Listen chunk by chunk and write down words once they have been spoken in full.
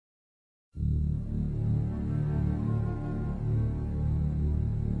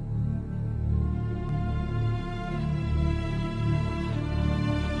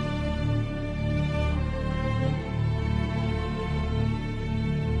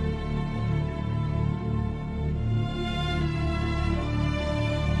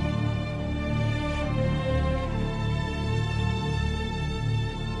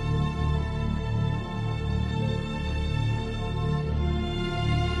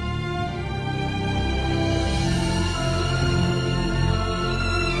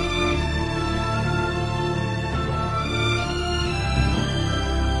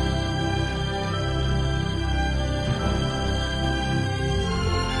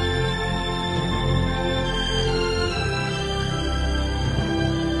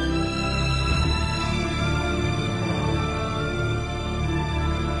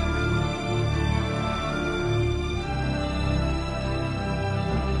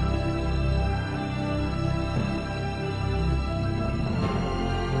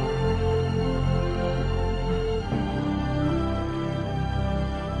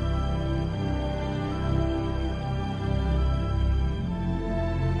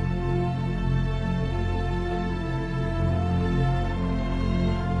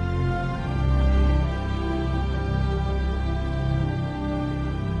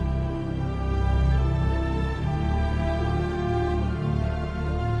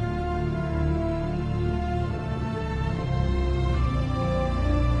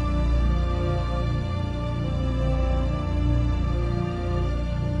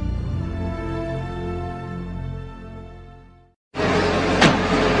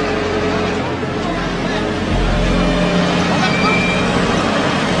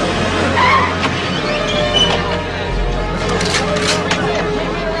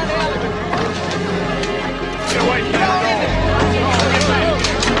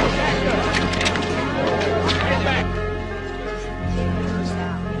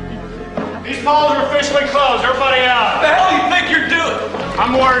These polls are officially closed. Everybody out. What the hell do you think you're doing?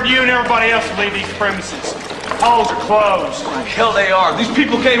 I'm ordering you and everybody else to leave these premises. The polls are closed. What the hell they are? These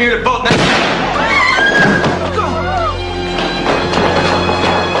people came here to vote.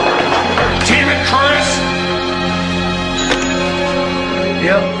 Damn it, Chris!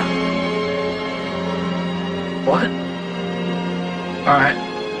 Yep. What? All right.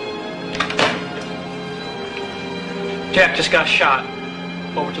 Jack just got shot.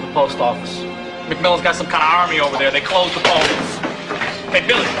 Over to the post office. McMillan's got some kind of army over there. They closed the polls. Hey,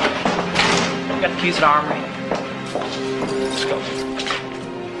 Billy. You got the keys to the armory? Let's go.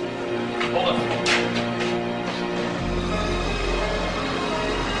 Hold up.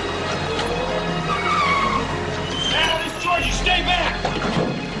 Alice, George, you stay back!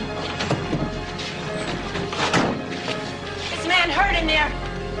 This man hurt in there.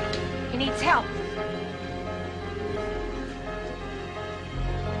 He needs help.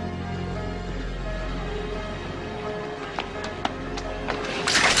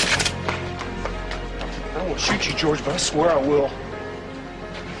 I won't shoot you, George, but I swear I will.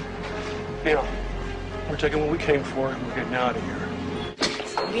 Now, we're taking what we came for, and we're getting out of here.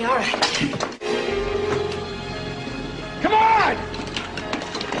 It's gonna be all right. Come on!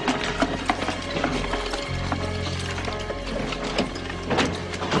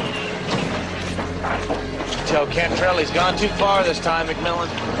 Tell Cantrell he's gone too far this time, McMillan.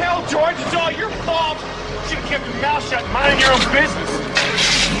 Hell, George, it's all your fault. You should have kept your mouth shut and minded your own business.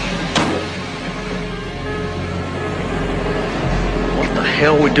 What the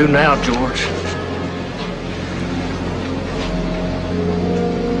hell we do now, George?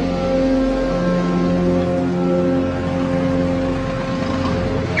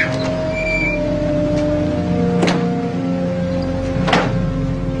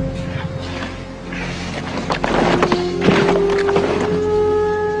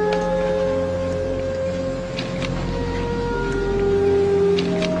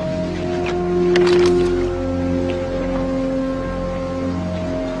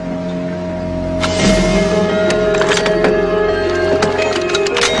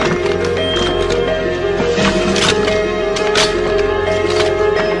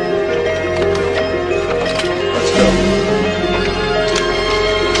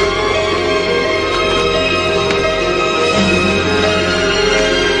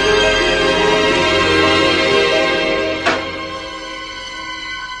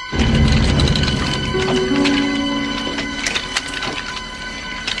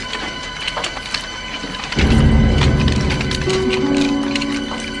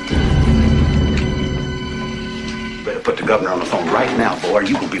 Put the governor on the phone right now, boy, or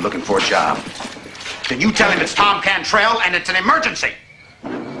you will be looking for a job. Then you tell him it's Tom Cantrell and it's an emergency.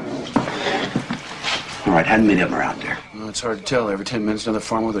 All right, how many of them are out there? Well, it's hard to tell. Every 10 minutes, another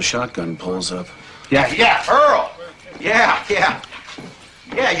farmer with a shotgun pulls up. Yeah, Earl. Yeah,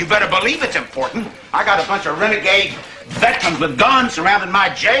 you better believe it's important. I got a bunch of renegade veterans with guns surrounding my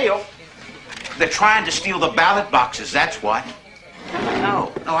jail. They're trying to steal the ballot boxes, that's what.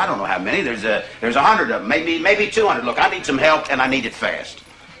 No, I don't know how many. There's 100 of them, maybe 200. Look, I need some help, and I need it fast.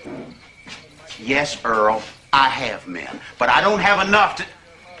 Yes, Earl, I have men, but I don't have enough to...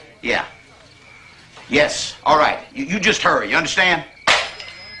 Yeah. Yes, all right. You just hurry, you understand?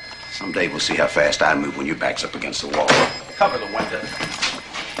 Someday we'll see how fast I move when your back's up against the wall. Cover the window.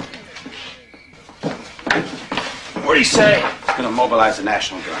 What do you say? It's going to mobilize the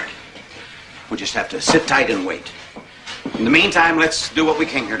National Guard. We just have to sit tight and wait. In the meantime, let's do what we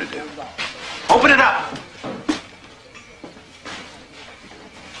came here to do. Open it up!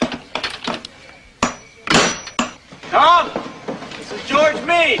 Tom, this is George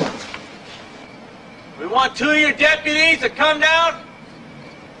Meade. We want 2 of your deputies to come down,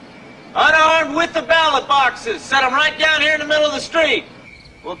 unarmed with the ballot boxes. Set them right down here in the middle of the street.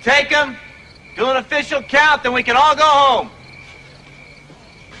 We'll take them, do an official count, then we can all go home.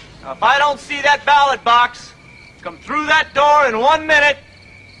 Now, if I don't see that ballot box come through that door in 1 minute,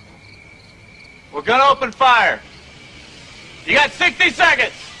 we're gonna open fire. You got 60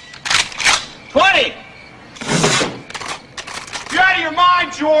 seconds. 20. You're out of your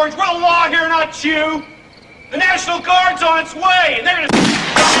mind, George. We're the law here, not you. The National Guard's on its way, and they're gonna...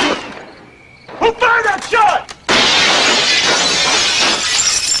 Who fired that shot?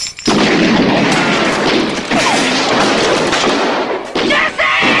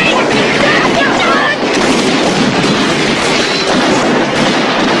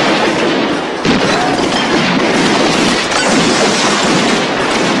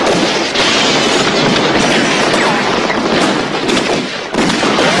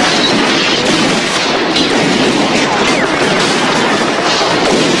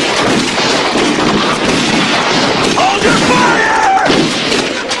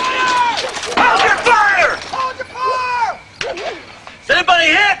 Is anybody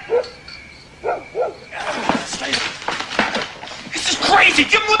hit? This is crazy!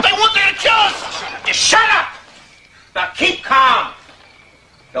 Give them what they want, they're gonna kill us! You shut up! Now keep calm.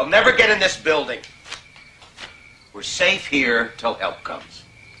 They'll never get in this building. We're safe here till help comes.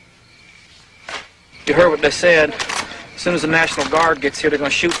 You heard what they said. As soon as the National Guard gets here, they're going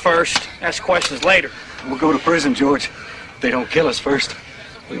to shoot first, ask questions later. We'll go to prison, George. If they don't kill us first.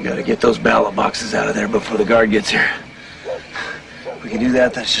 We've got to get those ballot boxes out of there before the guard gets here. If we can do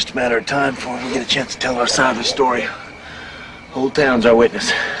that, that's just a matter of time before we get a chance to tell our side of the story. Whole town's our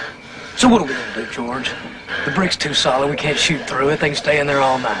witness. So what are we going to do, George? The brick's too solid. We can't shoot through it. They can stay in there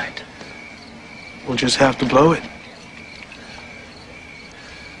all night. We'll just have to blow it.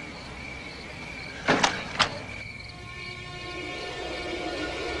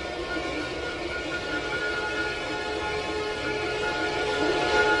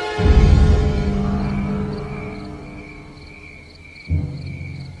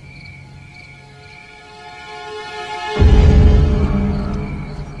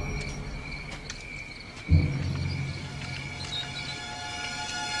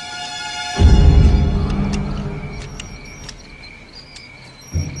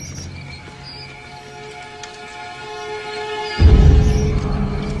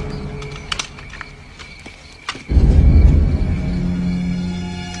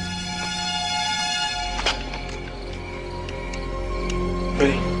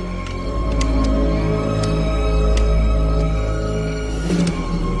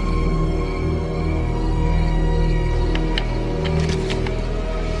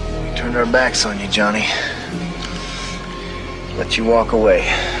 Our backs on you, Johnny. Let you walk away.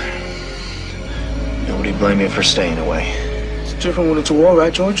 Nobody blame you for staying away. It's different when it's a war,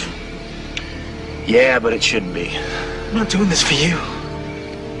 right, George? Yeah, but it shouldn't be. I'm not doing this for you.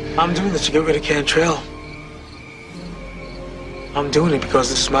 I'm doing this to get rid of Cantrell. I'm doing it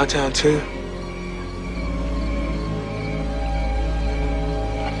because this is my town, too.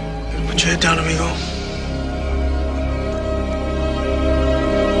 Put your head down, amigo.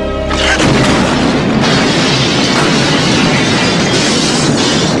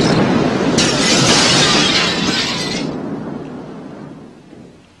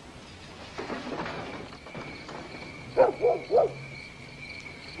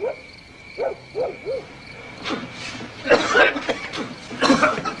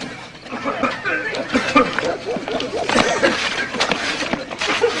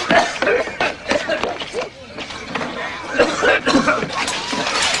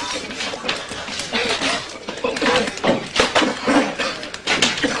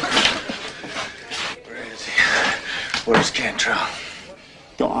 Where's Cantrell?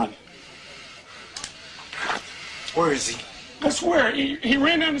 Gone. Where is he? I swear, he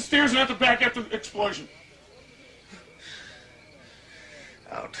ran down the stairs and out the back after the explosion.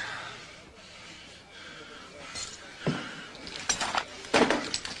 Out.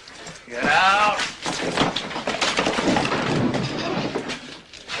 Get out!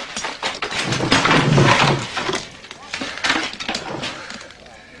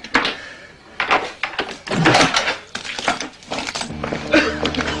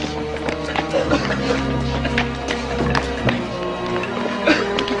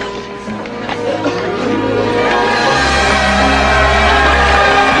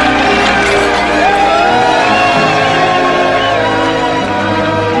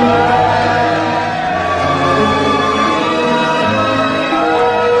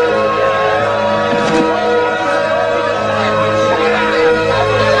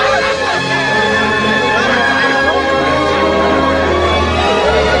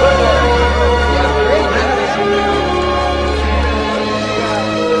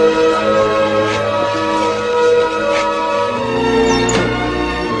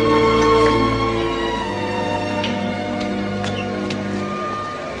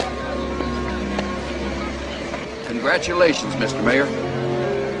 Congratulations, Mr. Mayor.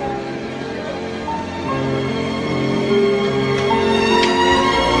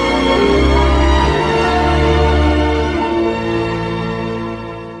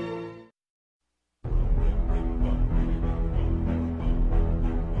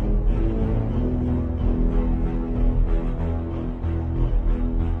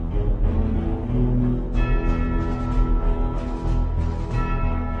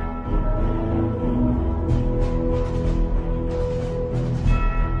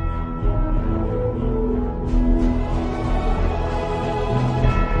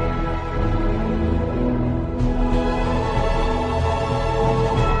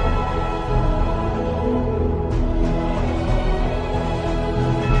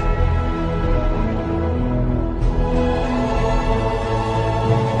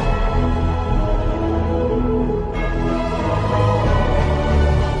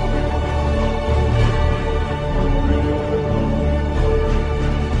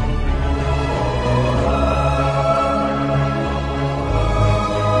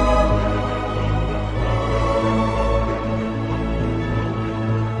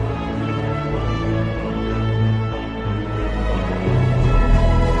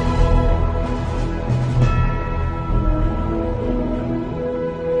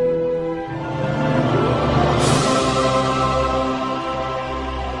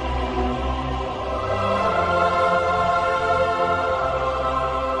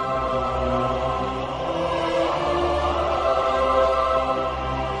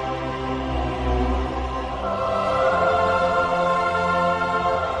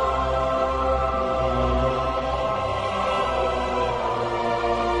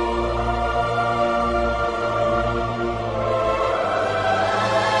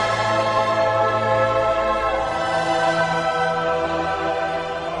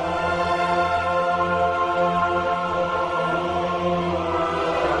 Athens.